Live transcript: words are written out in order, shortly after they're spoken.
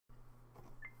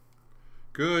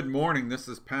Good morning. This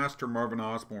is Pastor Marvin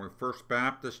Osborne with First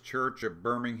Baptist Church of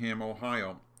Birmingham,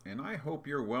 Ohio, and I hope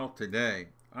you're well today.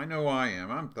 I know I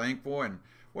am. I'm thankful, and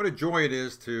what a joy it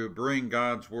is to bring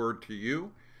God's Word to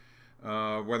you.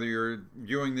 Whether you're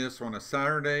viewing this on a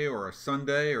Saturday or a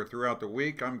Sunday or throughout the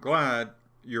week, I'm glad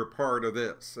you're part of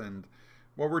this. And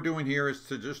what we're doing here is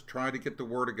to just try to get the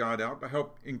Word of God out to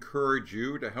help encourage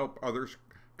you, to help others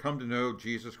come to know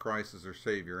Jesus Christ as their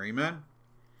Savior. Amen?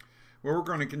 Well, we're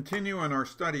going to continue in our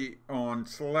study on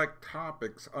select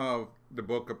topics of the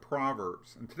book of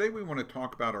Proverbs. And today we want to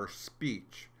talk about our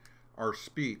speech,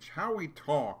 how we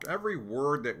talk, every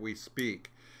word that we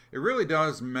speak. It really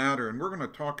does matter, and we're going to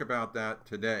talk about that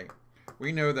today.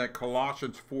 We know that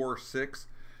Colossians 4:6,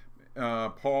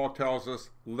 Paul tells us,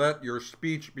 "Let your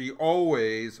speech be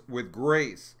always with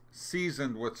grace,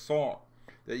 seasoned with salt,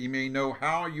 that you may know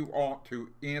how you ought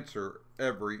to answer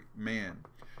every man."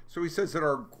 So he says that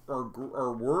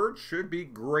our words should be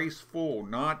graceful,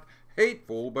 not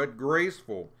hateful, but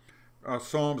graceful.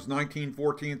 Psalms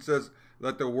 19:14 says,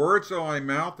 "Let the words of my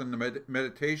mouth and the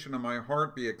meditation of my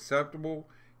heart be acceptable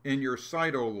in your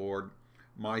sight, O Lord,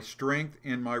 my strength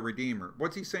and my Redeemer."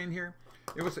 What's he saying here?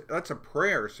 That's a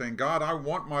prayer saying, God, I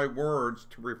want my words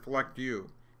to reflect you,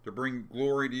 to bring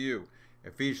glory to you.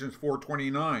 Ephesians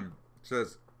 4:29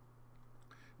 says,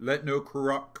 "Let no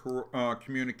corrupt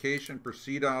communication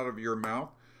proceed out of your mouth,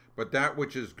 but that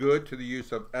which is good to the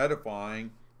use of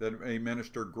edifying, that it may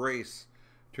minister grace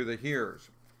to the hearers."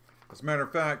 As a matter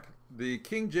of fact, the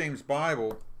King James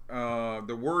Bible,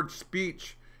 the word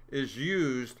speech is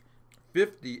used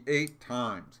 58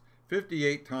 times.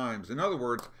 58 times. In other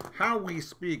words, how we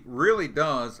speak really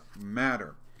does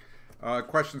matter.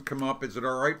 Questions come up: is it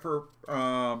all right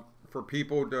for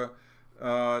people to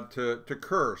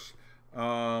curse?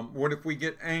 What if we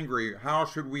get angry? How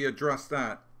should we address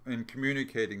that in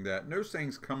communicating that? And those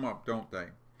things come up, don't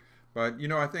they? But,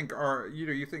 I think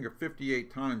you think of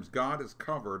 58 times, God has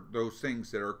covered those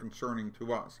things that are concerning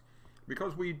to us.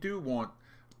 Because we do want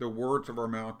the words of our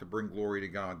mouth to bring glory to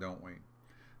God, don't we?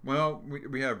 Well,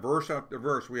 we have verse after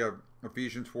verse. We have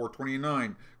Ephesians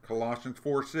 4:29, Colossians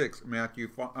 4:6, Matthew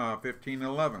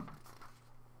 15:11.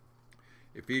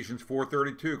 Ephesians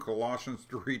 4:32, Colossians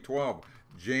 3:12,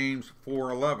 James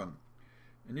 4:11.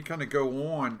 And you kind of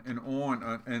go on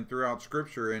and throughout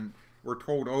Scripture, and we're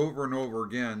told over and over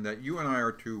again that you and I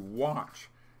are to watch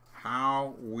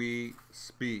how we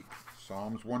speak.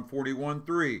 Psalms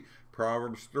 141:3,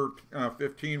 Proverbs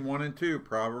 15:1 and 2,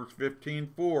 Proverbs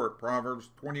 15:4, Proverbs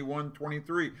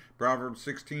 21:23, Proverbs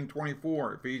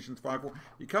 16:24, Ephesians 5:4.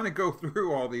 You kind of go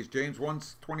through all these, James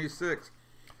 1:26.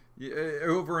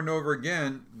 Over and over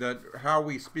again, that how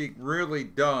we speak really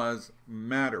does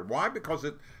matter. Why? Because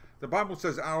the Bible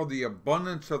says, out of the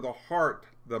abundance of the heart,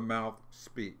 the mouth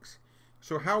speaks.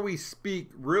 So how we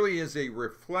speak really is a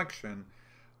reflection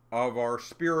of our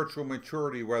spiritual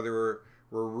maturity, whether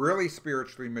we're really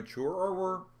spiritually mature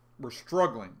or we're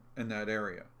struggling in that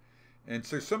area. And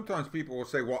so sometimes people will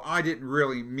say, well, I didn't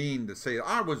really mean to say it.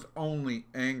 I was only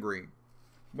angry.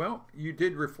 Well, you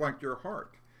did reflect your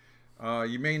heart.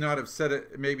 You may not have said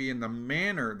it maybe in the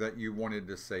manner that you wanted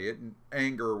to say it, in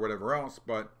anger or whatever else,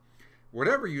 but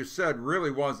whatever you said really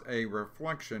was a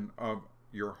reflection of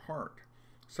your heart.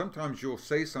 Sometimes you'll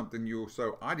say something, you'll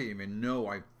say, I didn't even know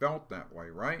I felt that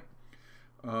way, right?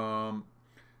 And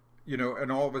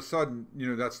all of a sudden,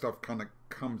 that stuff kind of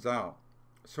comes out.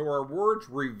 So our words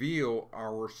reveal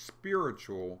our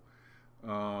spiritual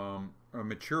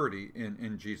maturity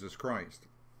in Jesus Christ.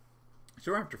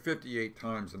 So after 58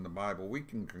 times in the Bible, we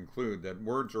can conclude that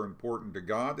words are important to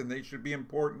God, and they should be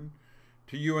important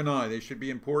to you and I. They should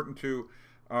be important to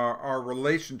our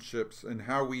relationships and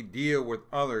how we deal with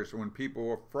others when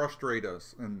people frustrate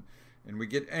us and we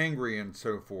get angry and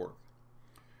so forth.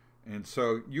 And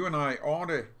so you and I ought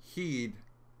to heed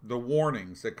the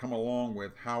warnings that come along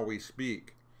with how we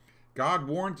speak. God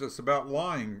warns us about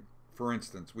lying, for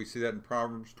instance. We see that in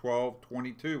Proverbs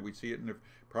 12:22. We see it in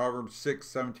Proverbs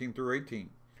 6:17 through 18.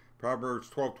 Proverbs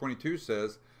 12:22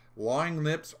 says, "Lying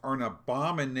lips are an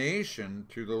abomination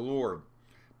to the Lord,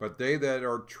 but they that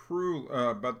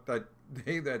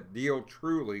deal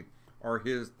truly are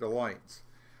His delights."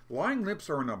 Lying lips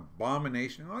are an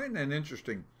abomination. Isn't that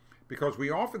interesting? Because we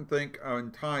often think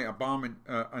and tie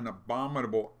an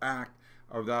abominable act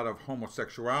of that of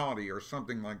homosexuality or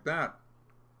something like that.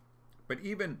 But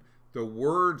even the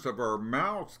words of our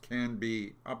mouths can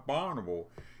be abominable.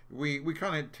 We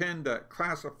kind of tend to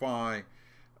classify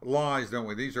lies, don't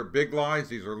we? These are big lies,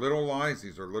 these are little lies,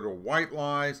 these are little white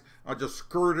lies. I just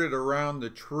skirted around the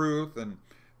truth and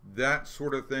that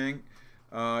sort of thing.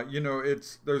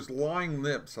 There's lying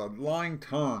lips, a lying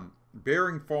tongue,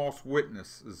 bearing false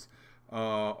witnesses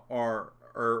are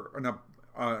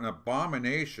an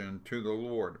abomination to the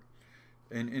Lord.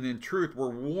 And in truth, we're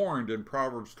warned in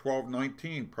Proverbs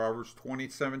 12:19, Proverbs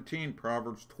 20:17,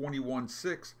 Proverbs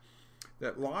 21:6,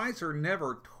 that lies are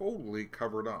never totally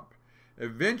covered up.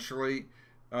 Eventually,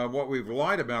 what we've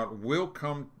lied about will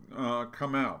come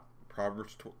out.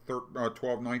 Proverbs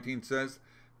 12:19 says,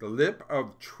 "The lip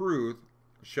of truth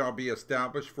shall be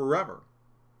established forever."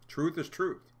 Truth is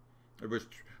truth.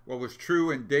 What was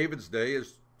true in David's day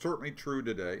is certainly true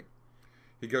today.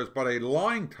 He goes, but a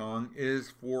lying tongue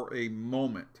is for a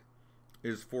moment.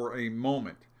 Is for a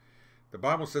moment. The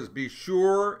Bible says, be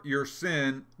sure your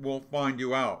sin will find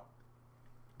you out.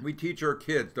 We teach our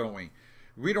kids, don't we?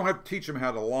 We don't have to teach them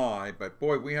how to lie, but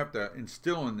boy, we have to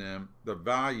instill in them the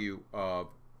value of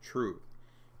truth.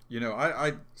 You know,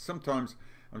 I sometimes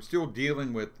I'm still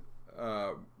dealing with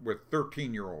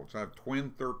 13-year-olds. I have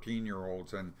twin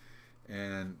 13-year-olds, and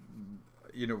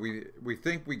you know, we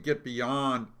think we get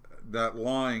beyond that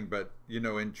lying, but you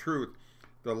know, in truth,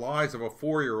 the lies of a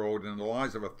 4-year-old and the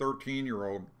lies of a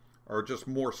 13-year-old are just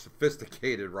more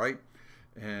sophisticated, right?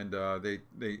 And they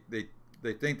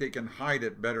think they can hide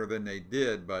it better than they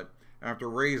did. But after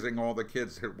raising all the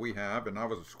kids that we have, and I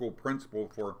was a school principal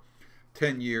for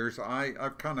 10 years,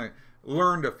 I've kind of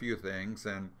learned a few things,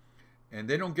 and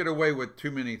they don't get away with too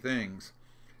many things.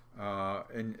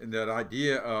 And that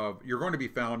idea of you're going to be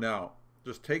found out.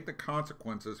 Just take the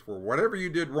consequences for whatever you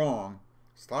did wrong.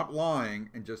 Stop lying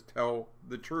and just tell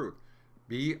the truth.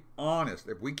 Be honest.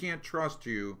 If we can't trust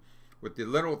you with the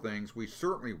little things, we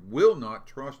certainly will not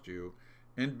trust you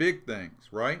in big things,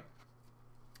 right?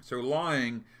 So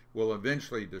lying will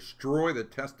eventually destroy the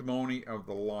testimony of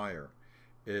the liar.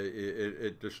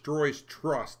 It destroys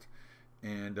trust,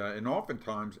 and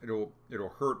oftentimes it'll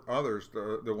hurt others,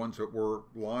 the ones that we're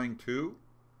lying to,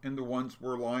 and the ones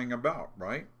we're lying about,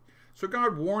 right? So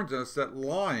God warns us that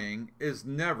lying is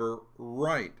never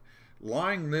right.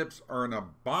 Lying lips are an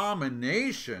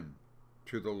abomination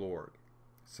to the Lord.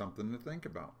 Something to think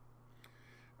about.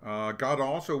 God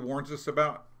also warns us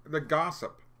about the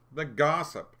gossip. The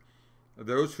gossip.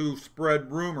 Those who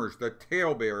spread rumors, the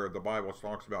talebearer the Bible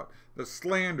talks about, the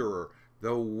slanderer,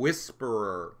 the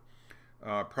whisperer.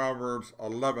 Proverbs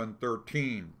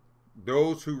 11:13.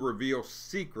 Those who reveal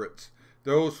secrets,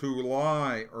 those who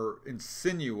lie or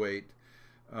insinuate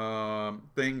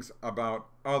things about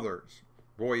others.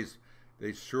 Boys,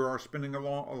 they sure are spending a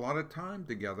lot of time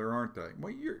together, aren't they?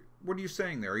 What are you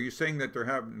saying there? Are you saying that they're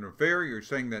having an affair? You're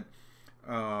saying that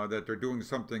that they're doing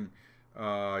something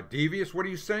devious? What are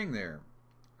you saying there?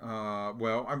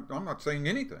 Well, I'm not saying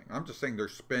anything. I'm just saying they're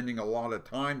spending a lot of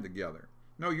time together.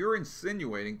 No, you're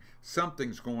insinuating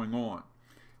something's going on.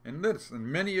 And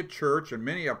listen, many a church and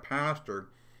many a pastor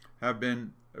have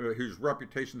been, whose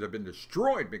reputations have been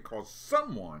destroyed because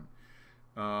someone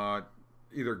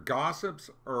either gossips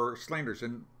or slanders.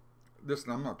 And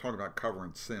listen, I'm not talking about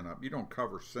covering sin up. You don't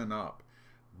cover sin up.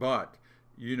 But,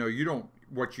 you know,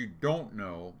 what you don't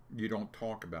know, you don't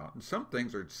talk about. And some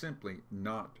things are simply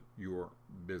not your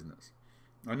business.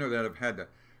 I know that I've had to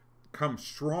come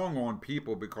strong on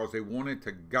people because they wanted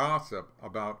to gossip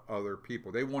about other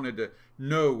people. They wanted to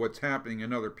know what's happening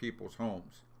in other people's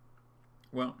homes.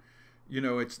 Well, you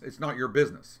know, it's not your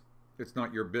business. It's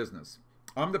not your business.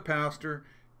 I'm the pastor.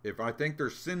 If I think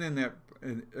there's sin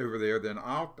over there, then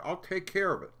I'll take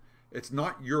care of it. It's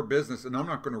not your business, and I'm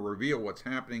not going to reveal what's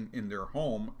happening in their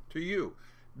home to you.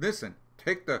 Listen,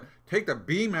 take the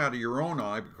beam out of your own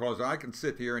eye, because I can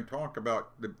sit here and talk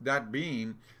about that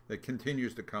beam that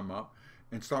continues to come up,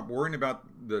 and stop worrying about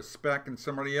the speck in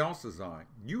somebody else's eye.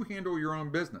 You handle your own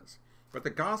business. But the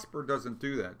gossiper doesn't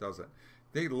do that, does it?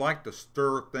 They like to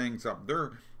stir things up.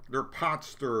 They're pot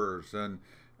stirrers, and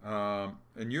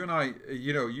you and I,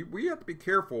 you know, we have to be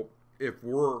careful if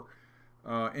we're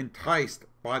enticed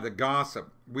by the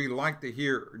gossip. We like to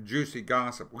hear juicy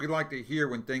gossip. We like to hear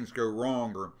when things go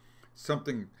wrong, or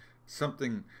something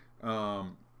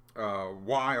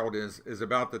wild is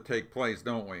about to take place,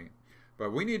 don't we?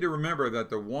 But we need to remember that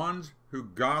the ones who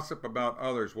gossip about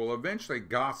others will eventually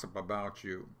gossip about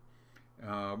you.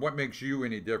 What makes you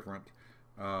any different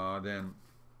than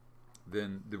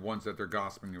the ones that they're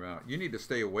gossiping about? You need to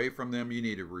stay away from them. You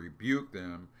need to rebuke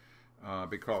them,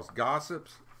 because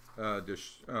gossips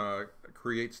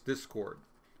creates discord.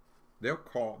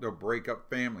 They'll break up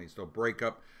families. They'll break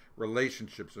up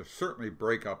relationships. They'll certainly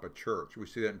break up a church. We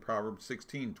see that in Proverbs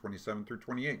 16:27 through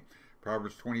 28.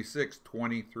 Proverbs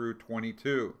 26:20 through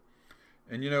 22.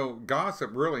 And you know,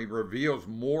 gossip really reveals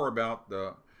more about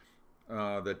the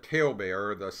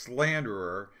talebearer, the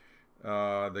slanderer,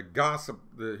 the gossip,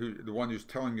 the one who's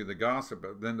telling you the gossip,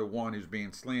 than the one who's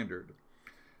being slandered.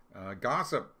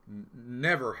 Gossip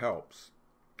never helps.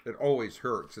 It always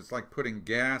hurts. It's like putting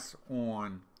gas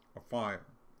on a fire.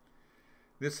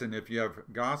 Listen, if you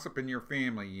have gossip in your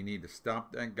family, you need to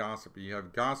stop that gossip. If you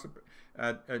have gossip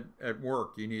at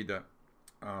work, you need to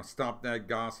stop that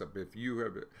gossip. If you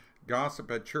have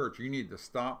gossip at church, you need to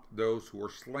stop those who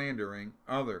are slandering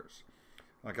others.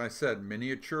 Like I said, many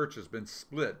a church has been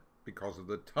split because of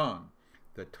the tongue.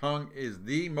 The tongue is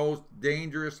the most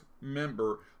dangerous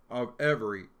member of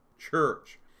every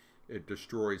church. It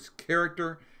destroys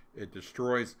character. It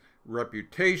destroys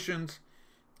reputations.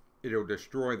 It'll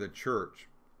destroy the church.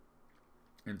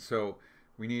 And so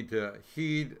we need to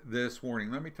heed this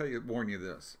warning. Let me warn you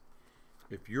this.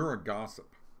 If you're a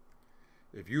gossip,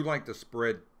 if you like to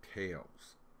spread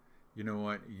tales, you know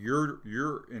what? You're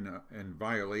in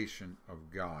violation of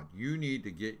God. You need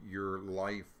to get your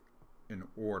life in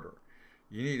order.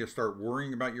 You need to start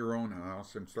worrying about your own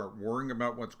house and start worrying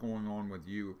about what's going on with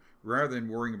you rather than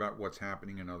worrying about what's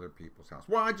happening in other people's house.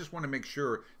 Well, I just want to make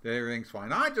sure that everything's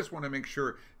fine. I just want to make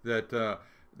sure that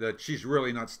that she's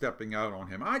really not stepping out on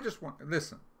him. I just want,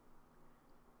 listen.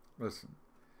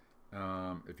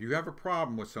 If you have a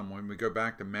problem with someone, we go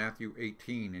back to Matthew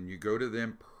 18, and you go to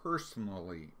them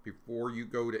personally before you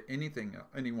go to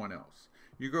anyone else.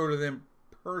 You go to them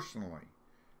personally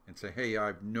and say, hey,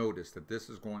 I've noticed that this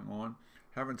is going on.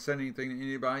 Haven't said anything to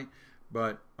anybody,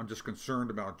 but I'm just concerned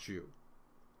about you.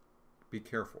 Be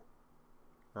careful.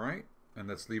 All right? And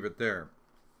let's leave it there.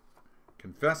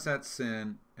 Confess that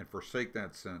sin and forsake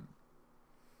that sin.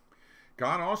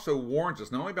 God also warns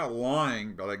us not only about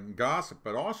lying, about gossip,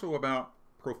 but also about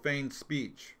profane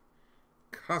speech,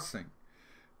 cussing,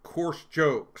 coarse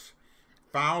jokes,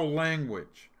 foul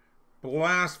language,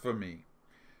 blasphemy.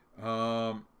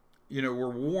 We're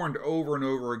warned over and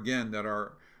over again that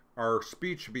our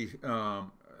speech should be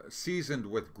seasoned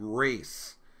with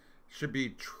grace, should be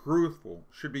truthful,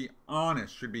 should be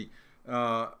honest, should be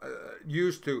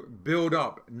used to build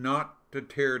up, not to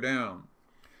tear down.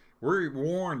 We're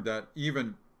warned that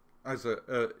even as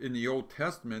in the Old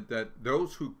Testament, that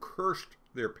those who cursed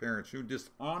their parents, who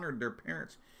dishonored their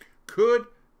parents, could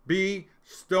be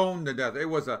stoned to death. It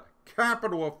was a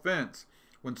capital offense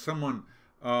when someone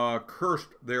cursed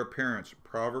their parents.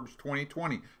 Proverbs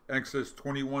 20:20, Exodus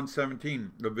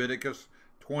 21:17, Leviticus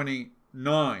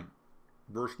 29,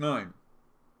 verse 9.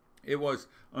 It was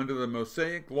under the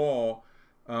Mosaic law,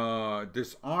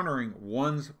 dishonoring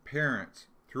one's parents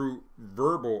through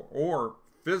verbal or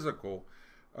physical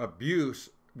abuse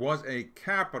was a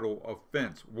capital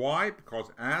offense. Why?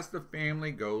 Because as the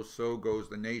family goes, so goes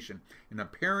the nation. And a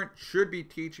parent should be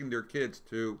teaching their kids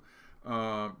to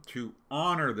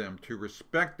honor them, to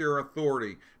respect their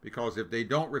authority, because if they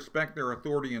don't respect their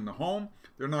authority in the home,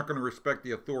 they're not going to respect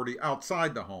the authority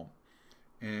outside the home.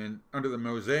 And under the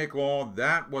Mosaic law,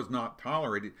 that was not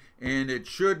tolerated, and it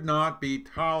should not be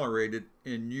tolerated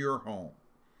in your home.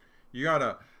 You got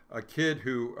a kid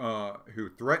who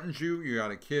threatens you. You got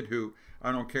a kid who,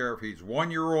 I don't care if he's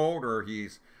 1 year old or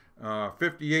he's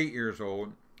 58 years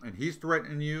old, and he's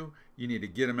threatening you. You need to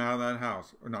get him out of that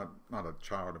house. Or not a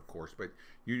child, of course, but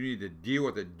you need to deal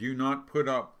with it. Do not put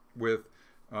up with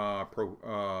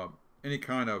any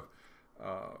kind of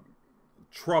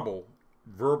trouble,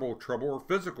 verbal trouble or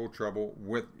physical trouble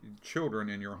with children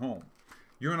in your home.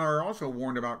 You and I are also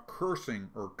warned about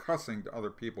cursing or cussing to other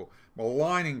people,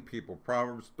 maligning people.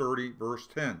 Proverbs 30, verse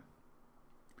 10.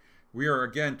 We are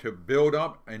again to build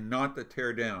up and not to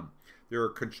tear down. There are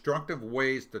constructive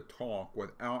ways to talk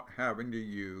without having to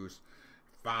use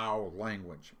foul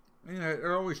language. It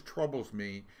always troubles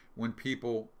me when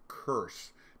people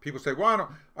curse. People say, well,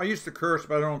 I used to curse,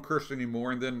 but I don't curse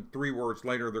anymore. And then 3 words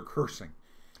later, they're cursing.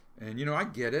 And, I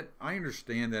get it. I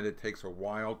understand that it takes a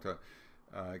while to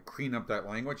clean up that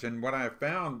language. And what I have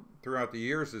found throughout the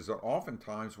years is that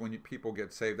oftentimes when people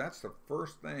get saved, that's the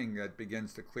first thing that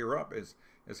begins to clear up is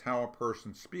how a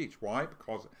person speaks. Why?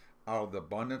 Because out of the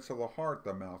abundance of the heart,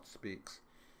 the mouth speaks.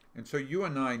 And so you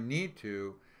and I need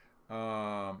to,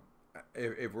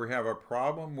 if we have a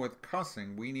problem with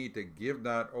cussing, we need to give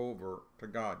that over to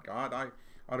God. God,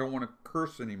 I don't want to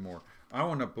curse anymore. I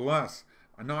want to bless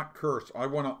and not curse. I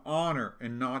want to honor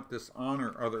and not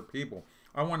dishonor other people.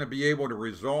 I want to be able to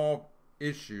resolve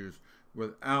issues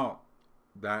without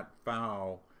that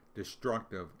foul,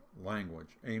 destructive language.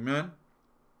 Amen?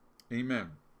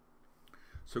 Amen.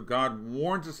 So God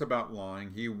warns us about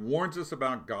lying. He warns us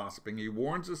about gossiping. He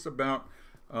warns us about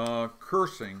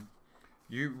cursing.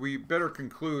 We better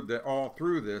conclude that all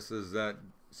through this is that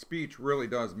speech really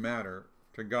does matter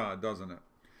to God, doesn't it?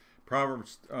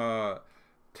 Proverbs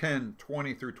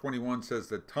 10:20 through 21 says,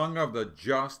 the tongue of the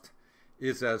just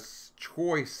is as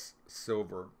choice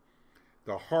silver.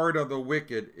 The heart of the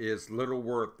wicked is little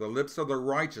worth. The lips of the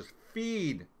righteous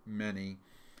feed many,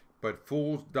 but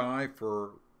fools die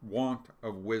for want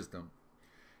of wisdom.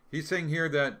 He's saying here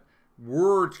that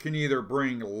words can either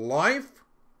bring life,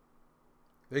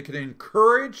 they can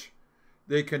encourage,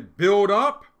 they can build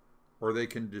up, or they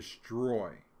can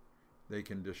destroy. They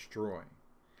can destroy.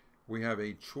 We have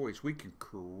a choice. We can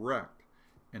correct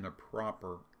in a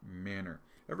proper manner.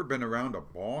 Ever been around a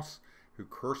boss who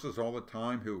curses all the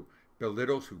time, who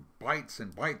belittles, who bites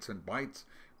and bites and bites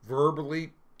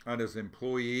verbally at his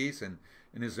employees, and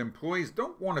his employees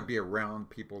don't want to be around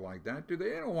people like that, do they?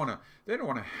 They don't want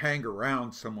to hang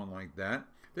around someone like that.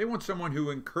 They want someone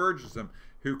who encourages them,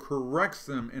 who corrects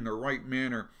them in the right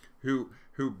manner, who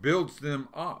builds them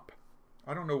up.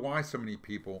 I don't know why so many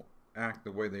people act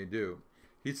the way they do.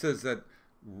 He says that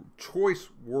choice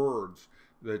words,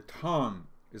 the tongue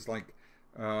is like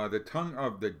the tongue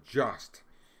of the just,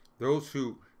 those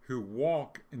who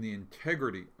walk in the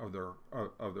integrity of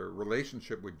their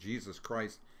relationship with Jesus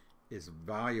Christ is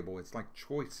valuable. It's like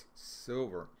choice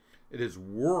silver. It is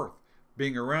worth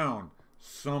being around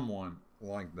someone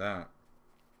like that.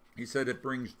 He said it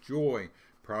brings joy.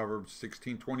 Proverbs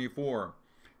 16:24.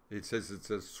 It says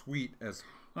it's as sweet as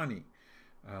honey,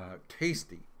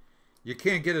 tasty. You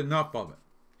can't get enough of it.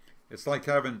 It's like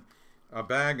having a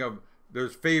bag of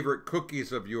those favorite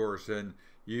cookies of yours, and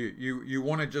you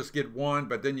want to just get one,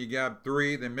 but then you grab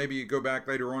three, then maybe you go back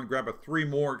later on and grab three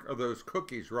more of those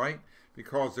cookies, right?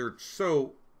 Because they're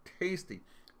so tasty.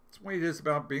 That's what it is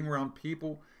about being around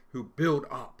people who build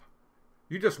up.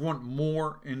 You just want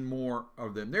more and more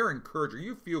of them. They're encouraging.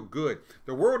 You feel good.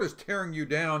 The world is tearing you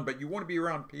down, but you want to be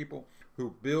around people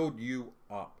who build you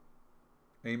up.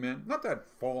 Amen? Not that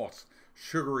false,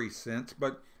 sugary sense,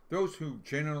 but those who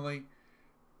genuinely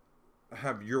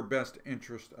have your best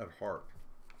interest at heart.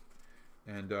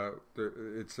 And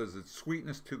it says it's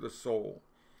sweetness to the soul.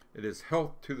 It is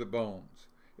health to the bones.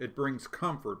 It brings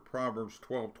comfort, Proverbs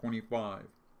 12:25.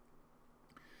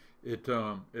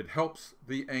 It helps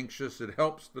the anxious. It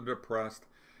helps the depressed.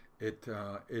 It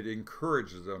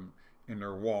encourages them in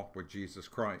their walk with Jesus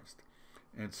Christ.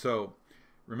 And so,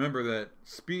 remember that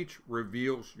speech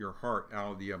reveals your heart.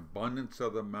 Out of the abundance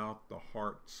of the mouth, out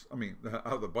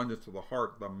of the abundance of the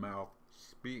heart, the mouth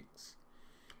speaks.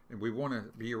 And we want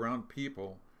to be around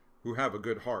people who have a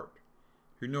good heart,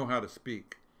 who know how to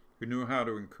speak, who know how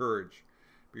to encourage,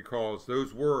 because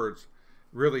those words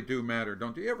really do matter.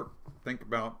 Don't you ever think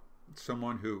about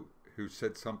someone who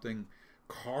said something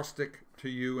caustic to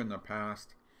you in the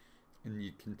past, and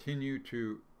you continue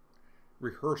to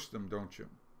rehearse them, don't you?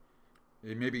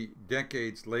 And maybe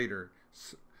decades later,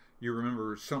 you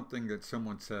remember something that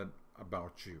someone said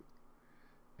about you.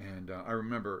 And I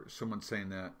remember someone saying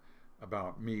that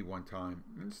about me one time.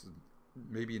 This is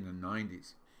maybe in the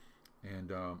 90s. And,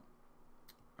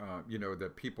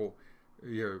 that people,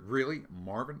 really?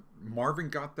 Marvin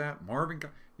got that? Marvin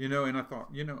got, and I thought,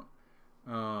 and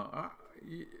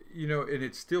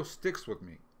it still sticks with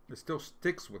me. It still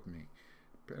sticks with me.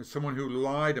 Someone who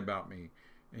lied about me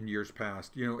in years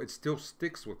past, it still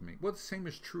sticks with me. Well, the same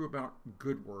is true about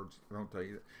good words, I'll tell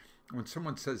you. When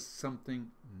someone says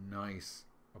something nice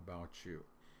about you.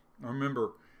 I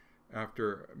remember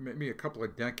after maybe a couple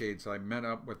of decades, I met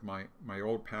up with my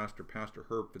old pastor, Pastor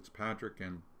Herb Fitzpatrick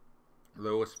and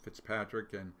Lois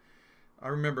Fitzpatrick. And I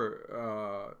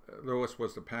remember Lois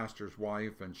was the pastor's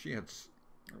wife, and she had,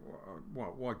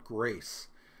 what grace.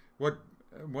 What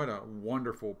a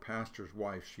wonderful pastor's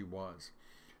wife she was.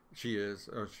 She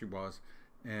was.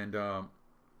 And,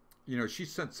 she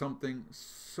said something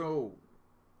so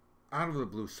out of the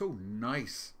blue, so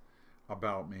nice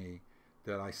about me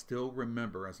that I still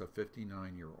remember as a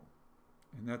 59-year-old.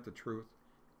 Isn't that the truth?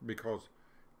 Because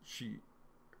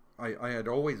I had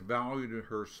always valued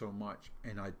her so much,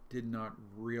 and I did not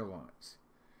realize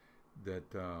that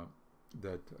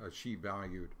she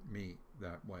valued me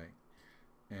that way.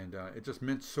 And it just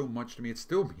meant so much to me. It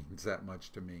still means that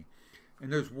much to me.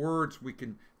 And those words we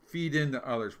can feed into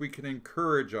others. We can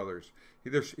encourage others.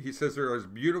 He says they're as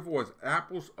beautiful as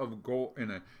apples of gold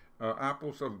in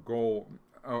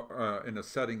a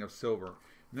setting of silver.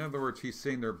 In other words, he's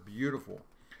saying they're beautiful.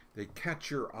 They catch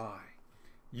your eye.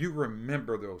 You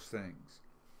remember those things.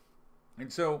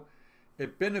 And so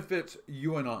it benefits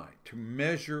you and I to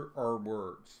measure our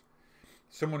words.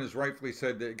 Someone has rightfully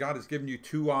said that God has given you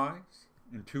 2 eyes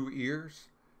and 2 ears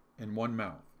and 1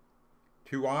 mouth.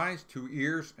 2 eyes, 2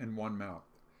 ears, and 1 mouth.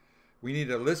 We need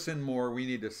to listen more, we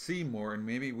need to see more, and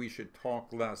maybe we should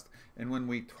talk less. And when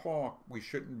we talk, we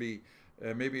shouldn't be,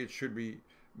 maybe it should be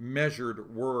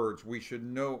measured words. We should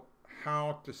know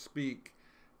how to speak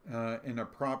in a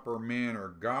proper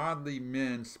manner. Godly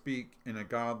men speak in a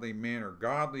godly manner.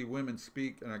 Godly women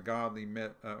speak in a godly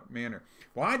manner.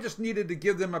 Well, I just needed to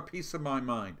give them a piece of my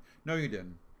mind. No, you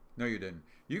didn't. No, you didn't.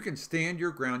 You can stand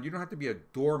your ground. You don't have to be a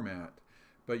doormat,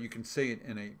 but you can say it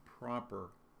in a proper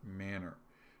manner.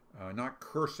 Not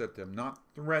curse at them, not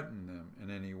threaten them in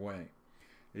any way.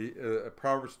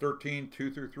 Proverbs 13,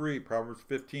 2 through 3, Proverbs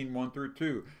 15, 1 through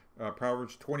 2,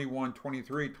 Proverbs 21,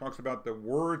 23 talks about the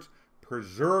words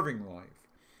preserving life.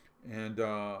 And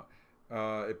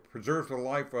it preserves the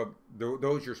life of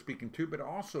those you're speaking to, but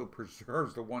also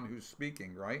preserves the one who's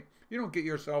speaking, right? You don't get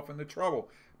yourself into trouble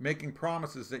making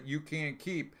promises that you can't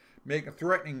keep,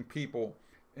 threatening people,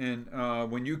 and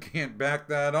when you can't back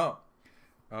that up.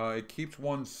 It keeps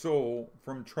one's soul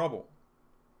from trouble.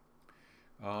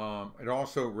 It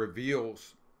also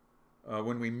reveals,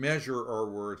 when we measure our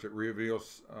words, it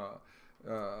reveals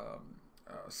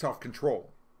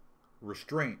self-control,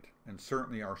 restraint, and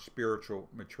certainly our spiritual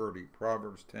maturity.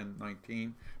 Proverbs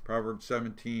 10:19, Proverbs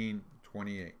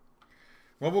 17:28.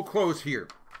 Well, we'll close here.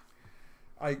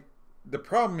 The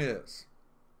problem is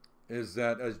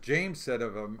that, as James said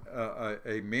of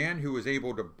a man who is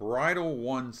able to bridle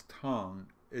one's tongue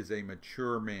is a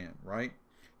mature man, right?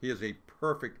 He is a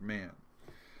perfect man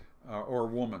or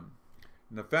woman.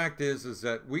 And the fact is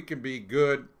that we can be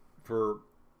good for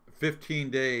 15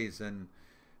 days, and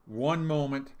one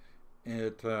moment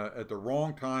at the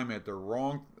wrong time, at the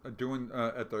wrong in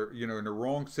the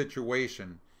wrong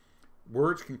situation,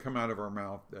 words can come out of our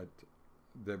mouth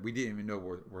that we didn't even know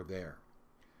were there,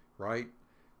 right?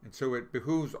 And so it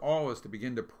behooves all of us to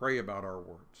begin to pray about our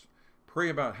words, pray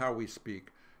about how we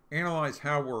speak, analyze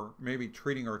how we're maybe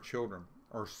treating our children,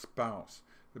 our spouse,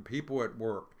 the people at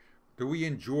work. Do we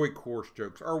enjoy coarse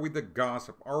jokes? Are we the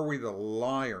gossip? Are we the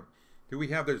liar? Do we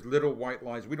have those little white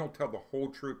lies? We don't tell the whole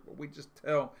truth, but we just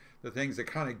tell the things that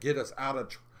kind of get us out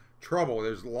of trouble.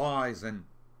 There's lies, and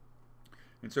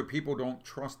so people don't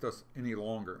trust us any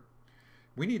longer.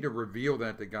 We need to reveal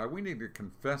that to God. We need to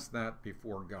confess that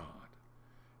before God.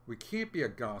 We can't be a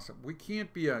gossip. We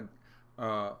can't be a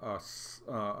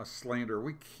slanderer.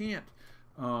 We can't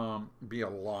be a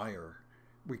liar.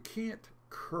 We can't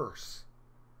curse.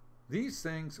 These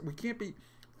things, we can't be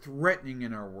threatening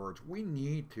in our words. We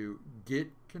need to get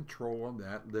control of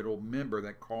that little member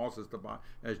that causes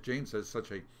as James says,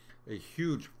 such a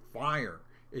huge fire.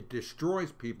 It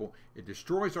destroys people. It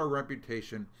destroys our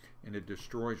reputation, and it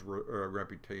destroys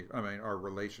our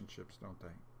relationships, don't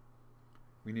they?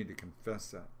 We need to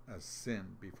confess that as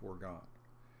sin before God.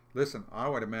 Listen, I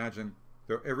would imagine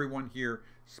that everyone here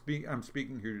I'm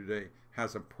speaking here today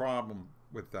has a problem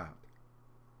with that,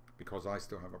 because I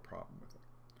still have a problem with it.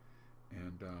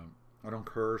 And I don't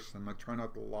curse, and I try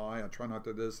not to lie. I try not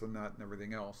to this and that and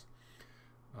everything else.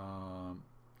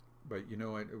 But you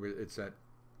know, it's that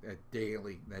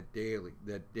daily,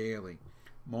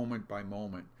 moment by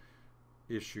moment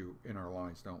issue in our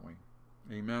lives, don't we?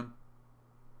 Amen.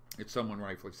 It's someone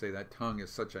rightfully say that tongue is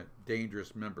such a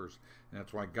dangerous member, and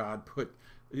that's why God put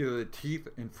the teeth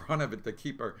in front of it to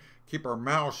keep our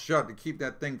mouths shut, to keep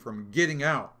that thing from getting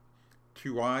out.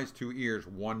 2 eyes, 2 ears,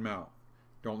 1 mouth.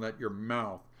 Don't let your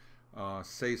mouth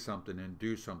say something and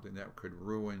do something that could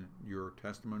ruin your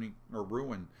testimony, or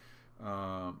ruin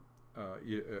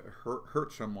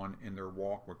hurt someone in their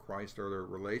walk with Christ, or their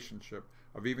relationship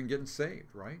of even getting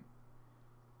saved, right?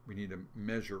 We need to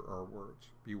measure our words,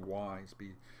 be wise,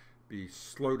 be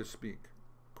slow to speak,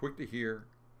 quick to hear,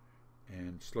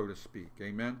 and slow to speak.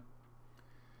 Amen?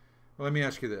 Well, let me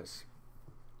ask you this.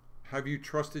 Have you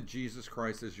trusted Jesus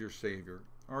Christ as your Savior?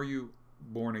 Are you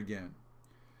born again?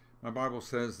 My Bible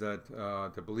says that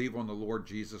to believe on the Lord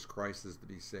Jesus Christ is to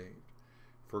be saved.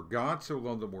 For God so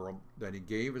loved the world that he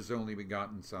gave his only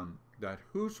begotten Son, that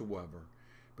whosoever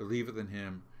believeth in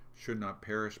him should not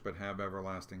perish but have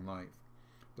everlasting life.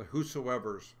 The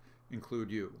whosoevers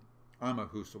include you. I'm a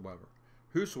whosoever.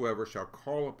 Whosoever shall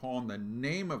call upon the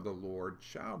name of the Lord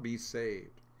shall be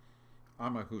saved.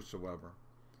 I'm a whosoever.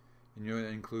 And that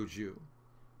includes you.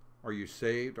 Are you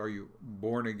saved? Are you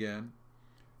born again?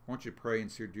 I want you to pray and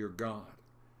say, dear God,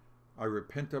 I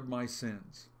repent of my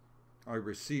sins. I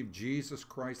receive Jesus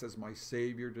Christ as my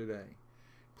Savior today.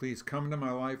 Please come into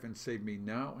my life and save me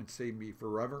now and save me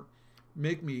forever.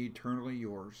 Make me eternally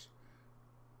yours.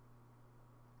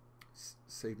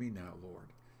 Save me now, Lord.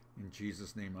 In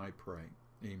Jesus' name I pray.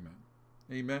 Amen.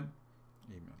 Amen.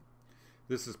 Amen.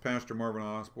 This is Pastor Marvin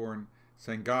Osborne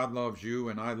saying God loves you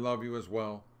and I love you as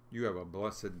well. You have a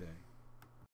blessed day.